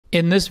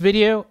In this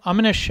video, I'm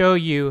going to show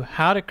you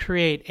how to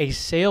create a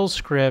sales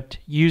script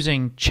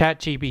using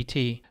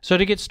ChatGPT. So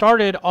to get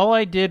started, all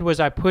I did was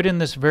I put in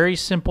this very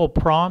simple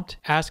prompt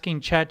asking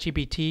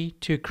ChatGPT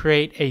to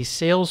create a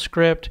sales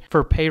script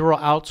for payroll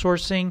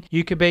outsourcing.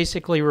 You could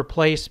basically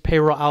replace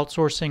payroll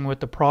outsourcing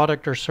with the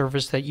product or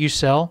service that you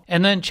sell.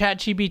 And then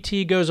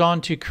ChatGPT goes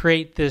on to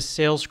create this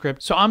sales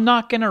script. So I'm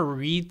not going to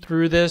read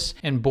through this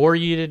and bore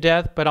you to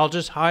death, but I'll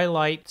just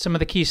highlight some of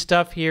the key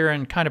stuff here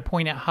and kind of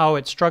point out how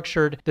it's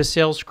structured the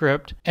sales script.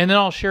 And then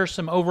I'll share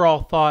some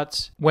overall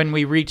thoughts when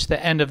we reach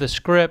the end of the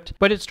script.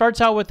 But it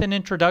starts out with an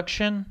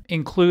introduction,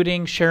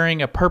 including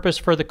sharing a purpose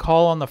for the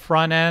call on the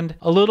front end,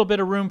 a little bit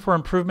of room for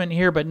improvement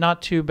here, but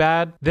not too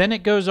bad. Then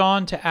it goes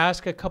on to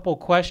ask a couple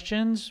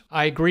questions.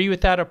 I agree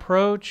with that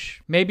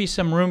approach, maybe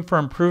some room for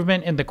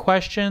improvement in the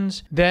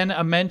questions. Then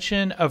a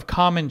mention of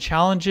common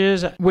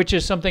challenges, which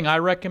is something I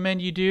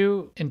recommend you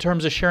do in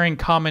terms of sharing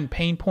common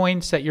pain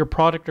points that your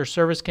product or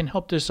service can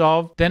help to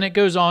solve. Then it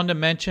goes on to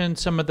mention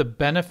some of the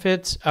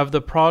benefits of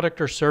the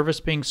product or service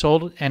being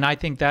sold, and I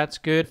think that's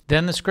good.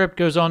 Then the script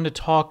goes on to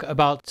talk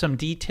about some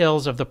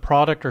details of the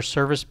product or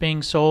service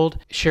being sold,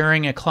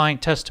 sharing a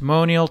client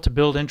testimonial to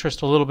build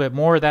interest a little bit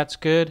more. That's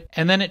good.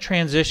 And then it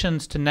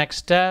transitions to next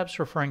steps,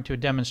 referring to a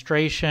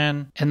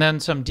demonstration, and then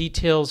some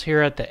details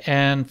here at the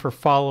end for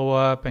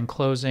follow-up and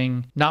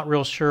closing. Not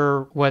real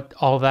sure what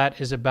all that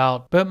is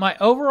about, but my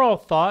overall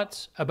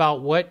thoughts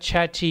about what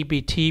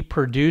ChatGPT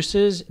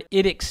produces,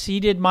 it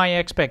exceeded my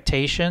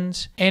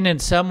expectations, and in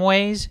some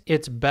ways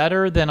it's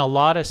better than a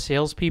lot of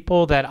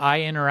salespeople that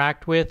I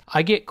interact with.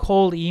 I get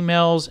cold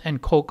emails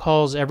and cold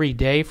calls every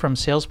day from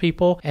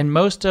salespeople, and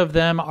most of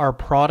them are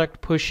product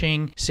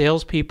pushing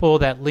salespeople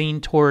that lean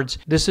towards,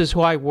 this is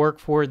who I work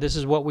for, this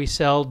is what we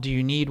sell, do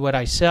you need what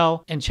I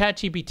sell? And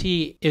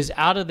ChatGPT is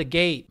out of the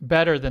gate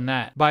better than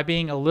that by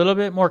being a little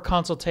bit more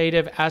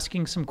consultative,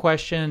 asking some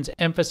questions,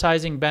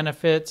 emphasizing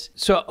benefits.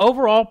 So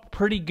overall,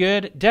 pretty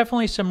good.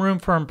 Definitely some room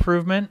for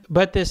improvement,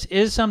 but this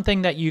is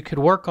something that you could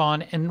work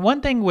on. And one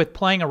thing with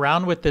playing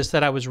around with this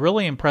that I was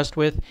really impressed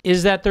with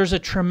is that there's a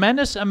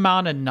tremendous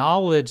amount of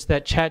knowledge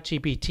that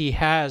ChatGPT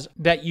has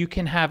that you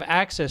can have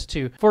access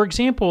to. For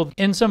example,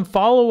 in some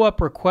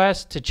follow-up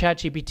requests to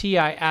ChatGPT,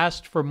 I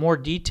asked for more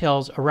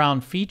details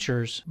around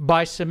features.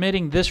 By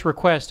submitting this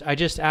request, I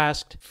just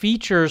asked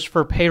features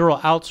for payroll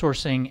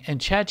outsourcing, and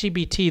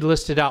ChatGPT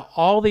listed out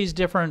all these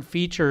different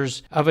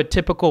features of a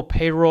typical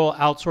payroll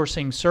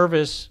outsourcing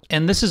service.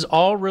 And this is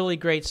all really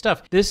great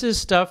stuff. This is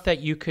stuff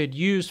that you could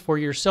use for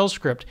your sales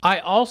script. I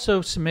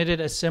also submitted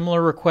a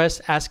similar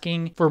request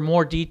asking for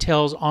more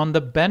details on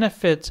the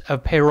benefits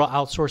of payroll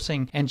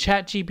outsourcing, and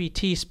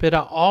ChatGPT spit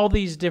out all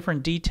these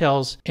different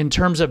details in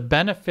terms of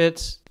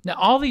benefits. Now,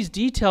 all these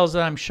details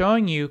that I'm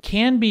showing you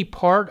can be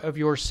part of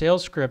your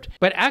sales script,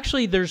 but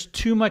actually there's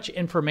too much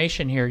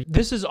information here.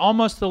 This is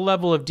almost the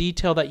level of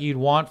detail that you'd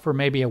want for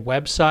maybe a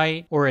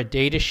website or a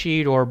data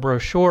sheet or a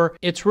brochure.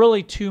 It's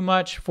really too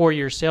much for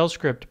your sales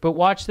script. But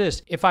watch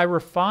this. If I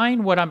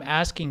refine what I'm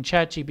asking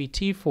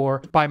ChatGPT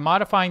for by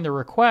modifying the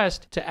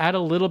request to add a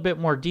little bit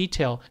more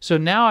detail. So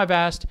now I've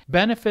asked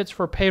benefits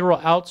for payroll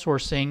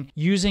outsourcing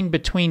using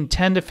between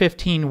 10 to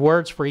 15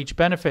 words for each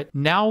benefit.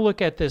 Now look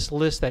at this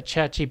list that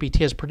ChatGPT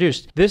has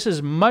produced. This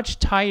is much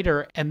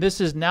tighter, and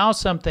this is now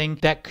something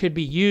that could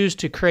be used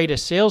to create a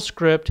sales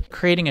script,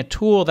 creating a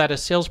tool that a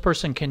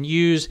salesperson can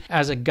use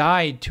as a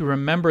guide to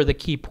remember the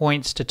key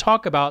points to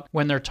talk about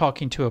when they're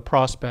talking to a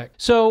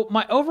prospect. So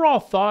my overall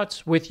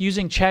thoughts with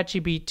using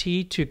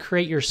ChatGPT to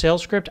create your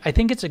sales script, I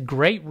think it's a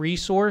great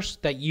resource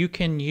that you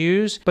can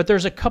use, but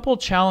there's a couple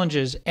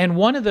challenges, and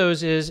one of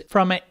those is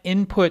from an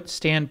input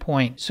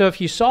standpoint. So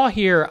if you saw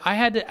here, I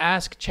had to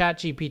ask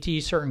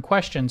ChatGPT certain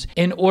questions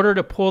in order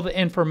to pull the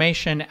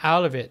information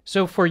out of it.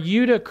 So for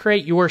you to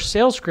create your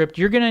sales script,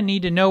 you're going to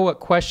need to know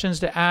what questions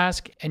to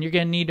ask, and you're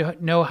going to need to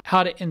know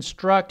how to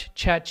instruct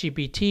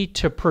ChatGPT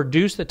to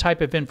produce the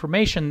type of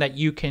information that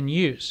you can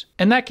use.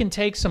 And that can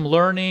take some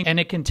learning, and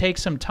it can take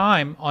some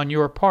time on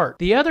your part.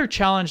 The other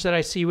challenge that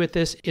I see with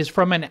this is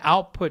from an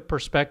output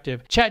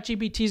perspective.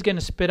 ChatGPT is going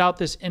to spit out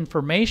this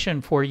information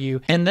for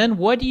you, and then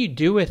what do you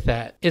do with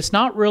that? It's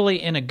not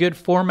really in a good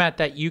format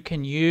that you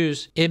can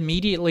use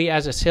immediately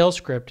as a sales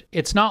script.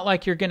 It's not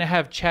like you're going to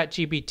have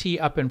ChatGPT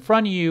up in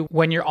front of you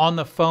when you're on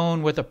the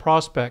phone with a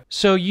prospect.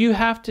 So you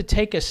have to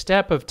take a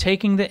step of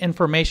taking the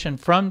information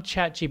from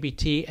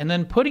ChatGPT and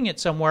then putting it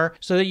somewhere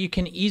so that you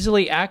can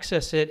easily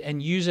access it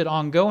and use it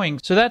ongoing.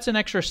 So that's an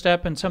extra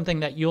step and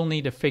something that you'll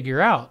need to figure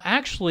out.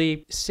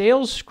 Actually,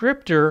 Sales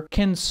Scripter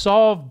can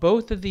solve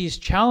both of these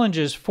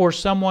challenges for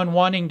someone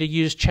wanting to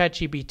use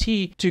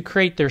ChatGPT to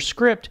create their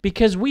script,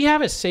 because we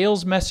have a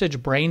sales message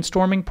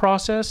brainstorming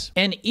process,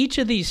 and each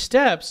of these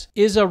steps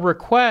is a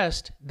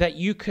request that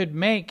you could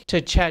make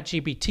to ChatGPT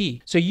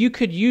ChatGPT. So you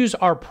could use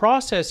our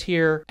process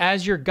here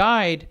as your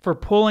guide for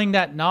pulling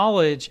that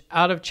knowledge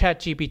out of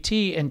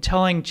ChatGPT and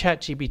telling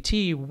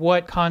ChatGPT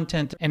what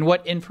content and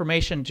what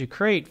information to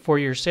create for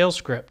your sales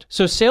script.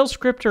 So Sales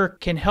Scripter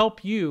can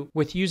help you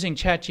with using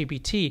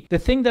ChatGPT. The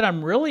thing that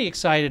I'm really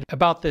excited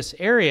about this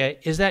area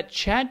is that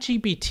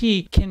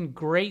ChatGPT can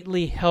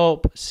greatly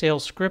help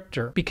Sales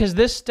Scripter, because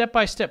this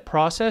step-by-step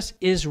process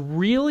is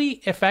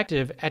really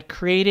effective at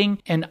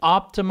creating an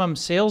optimum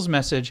sales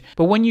message.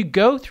 But when you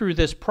go through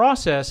this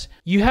process,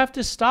 you have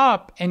to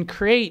stop and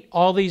create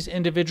all these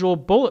individual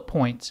bullet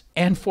points.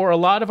 And for a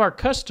lot of our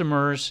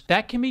customers,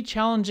 that can be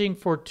challenging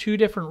for two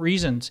different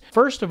reasons.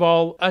 First of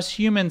all, us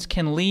humans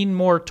can lean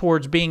more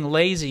towards being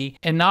lazy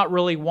and not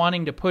really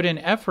wanting to put in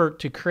effort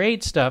to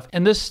create stuff.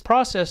 And this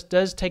process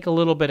does take a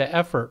little bit of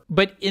effort.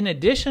 But in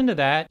addition to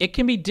that, it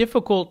can be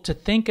difficult to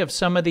think of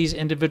some of these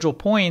individual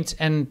points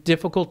and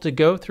difficult to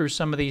go through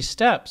some of these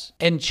steps.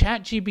 And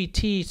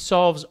ChatGPT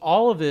solves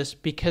all of this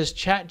because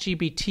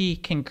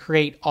ChatGPT can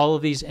create all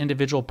of these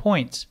individual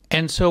points.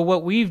 And so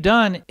what we've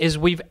done is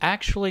we've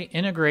actually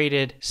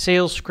integrated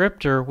Sales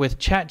Scripter with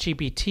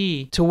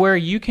ChatGPT to where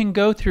you can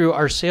go through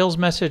our sales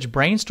message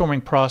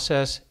brainstorming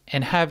process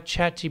and have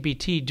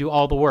ChatGPT do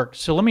all the work.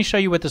 So let me show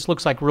you what this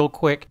looks like real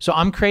quick. So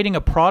I'm creating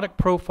a product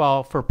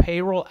profile for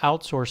payroll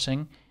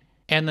outsourcing.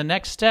 And the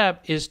next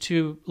step is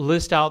to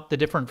list out the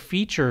different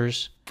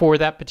features for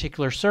that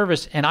particular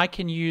service. And I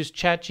can use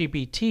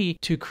ChatGPT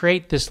to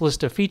create this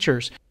list of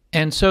features.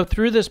 And so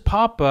through this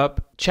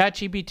pop-up,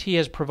 ChatGPT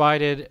has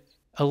provided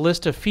a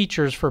list of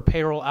features for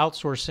payroll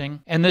outsourcing.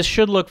 And this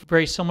should look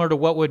very similar to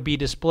what would be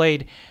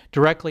displayed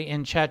directly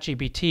in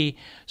ChatGPT.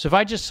 So if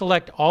I just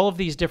select all of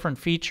these different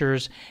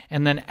features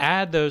and then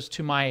add those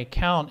to my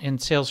account in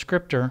Sales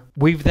Scripter,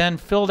 we've then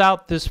filled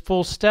out this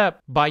full step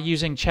by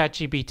using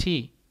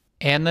ChatGPT.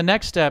 And the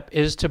next step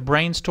is to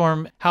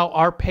brainstorm how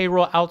our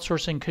payroll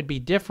outsourcing could be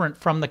different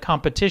from the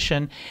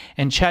competition.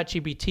 And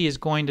ChatGPT is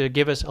going to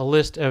give us a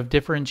list of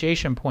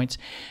differentiation points.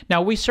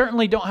 Now, we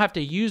certainly don't have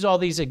to use all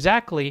these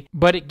exactly,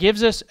 but it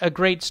gives us a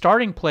great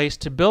starting place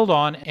to build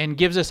on and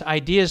gives us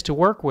ideas to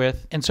work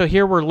with. And so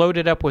here we're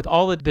loaded up with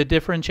all of the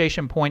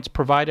differentiation points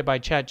provided by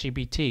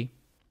ChatGPT.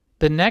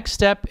 The next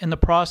step in the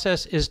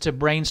process is to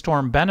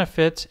brainstorm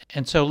benefits.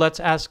 And so let's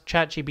ask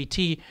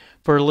ChatGPT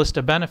for a list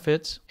of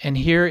benefits. And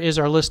here is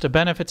our list of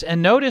benefits.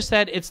 And notice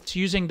that it's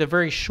using the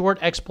very short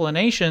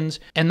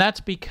explanations. And that's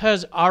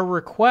because our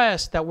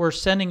request that we're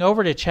sending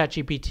over to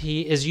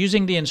ChatGPT is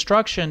using the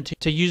instruction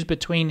to use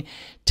between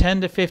 10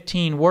 to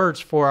 15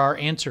 words for our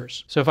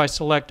answers. So if I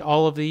select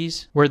all of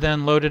these, we're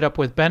then loaded up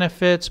with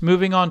benefits.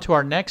 Moving on to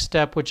our next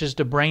step, which is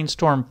to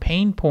brainstorm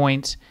pain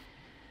points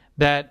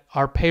that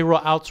our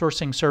payroll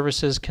outsourcing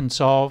services can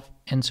solve.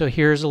 And so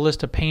here's a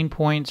list of pain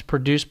points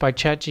produced by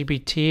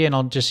ChatGPT, and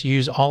I'll just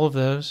use all of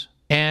those.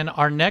 And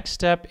our next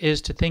step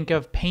is to think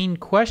of pain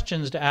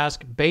questions to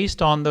ask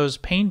based on those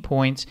pain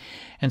points.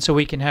 And so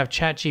we can have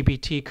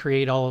ChatGPT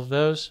create all of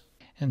those.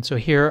 And so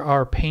here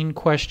are pain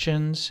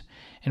questions.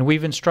 And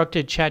we've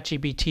instructed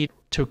ChatGPT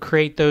to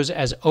create those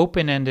as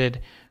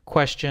open-ended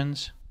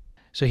questions.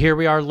 So here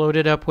we are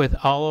loaded up with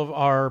all of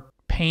our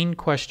pain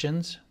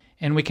questions.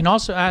 And we can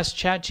also ask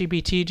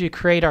ChatGPT to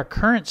create our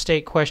current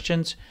state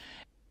questions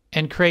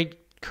and create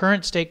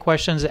current state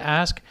questions to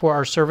ask for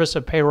our service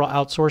of payroll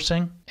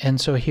outsourcing. And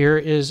so here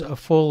is a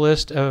full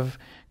list of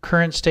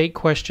current state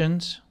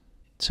questions.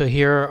 So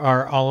here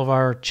are all of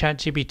our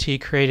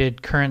ChatGPT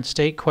created current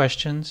state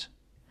questions.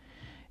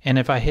 And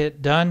if I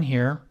hit done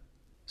here,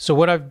 so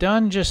what I've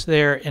done just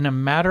there in a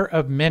matter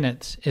of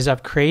minutes is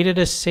I've created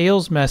a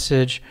sales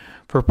message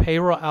for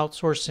payroll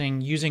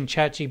outsourcing using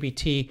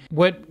ChatGPT.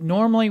 What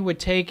normally would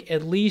take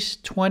at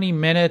least 20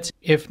 minutes,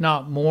 if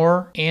not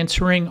more,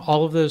 answering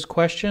all of those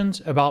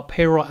questions about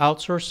payroll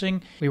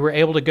outsourcing, we were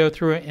able to go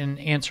through it and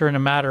answer in a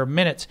matter of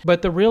minutes.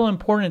 But the real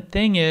important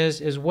thing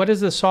is what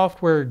does the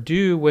software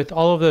do with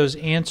all of those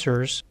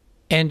answers?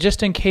 And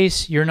just in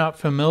case you're not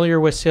familiar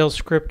with Sales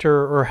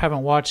Scripter or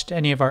haven't watched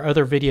any of our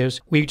other videos,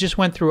 we just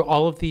went through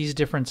all of these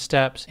different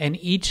steps, and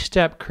each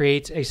step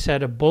creates a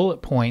set of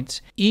bullet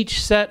points.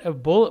 Each set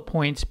of bullet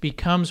points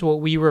becomes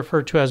what we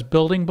refer to as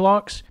building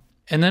blocks.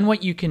 And then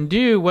what you can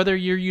do, whether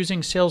you're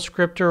using Sales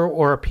Scripter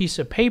or a piece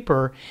of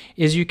paper,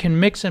 is you can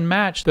mix and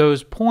match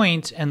those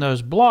points and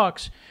those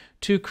blocks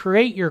to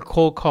create your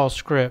cold call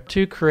script,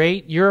 to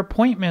create your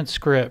appointment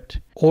script,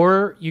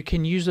 or you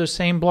can use those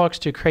same blocks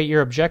to create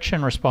your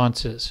objection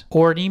responses,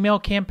 or an email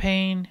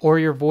campaign, or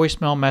your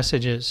voicemail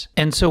messages.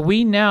 And so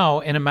we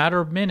now, in a matter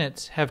of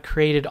minutes, have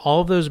created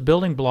all of those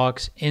building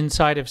blocks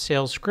inside of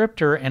Sales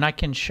Scripter, and I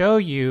can show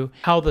you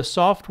how the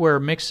software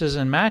mixes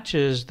and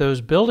matches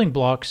those building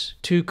blocks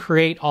to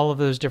create all of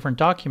those different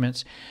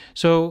documents.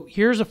 So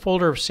here's a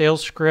folder of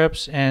sales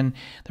scripts, and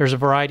there's a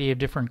variety of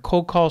different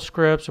cold call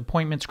scripts,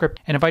 appointment script.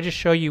 And if I just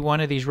show you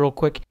one of these real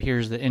quick,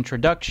 here's the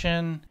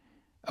introduction,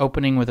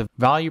 opening with a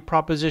value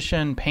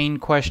proposition, pain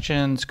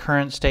questions,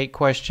 current state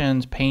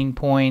questions, pain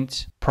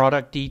points,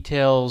 product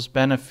details,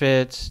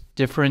 benefits,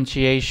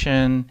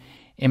 differentiation,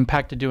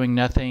 impact to doing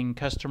nothing,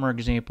 customer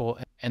example,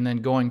 and then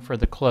going for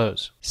the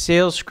close.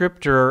 Sales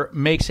Scripter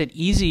makes it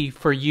easy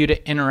for you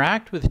to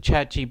interact with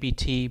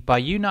ChatGPT by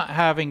you not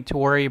having to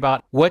worry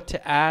about what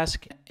to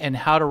ask and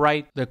how to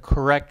write the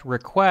correct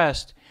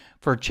request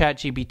for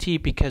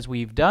ChatGPT, because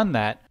we've done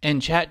that.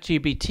 And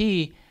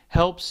ChatGPT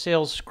helps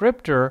Sales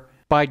Scripter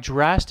by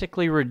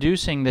drastically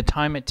reducing the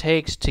time it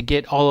takes to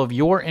get all of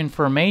your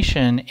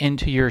information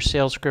into your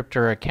Sales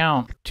Scripter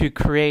account to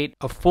create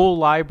a full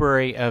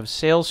library of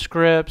sales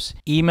scripts,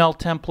 email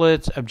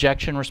templates,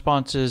 objection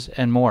responses,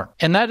 and more.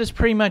 And that is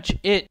pretty much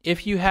it.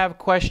 If you have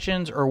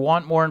questions or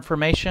want more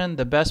information,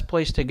 the best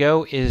place to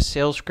go is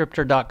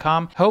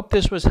salesscripter.com. Hope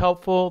this was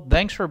helpful.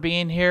 Thanks for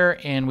being here,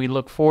 and we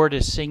look forward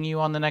to seeing you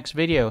on the next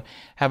video.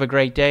 Have a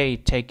great day.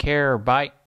 Take care. Bye.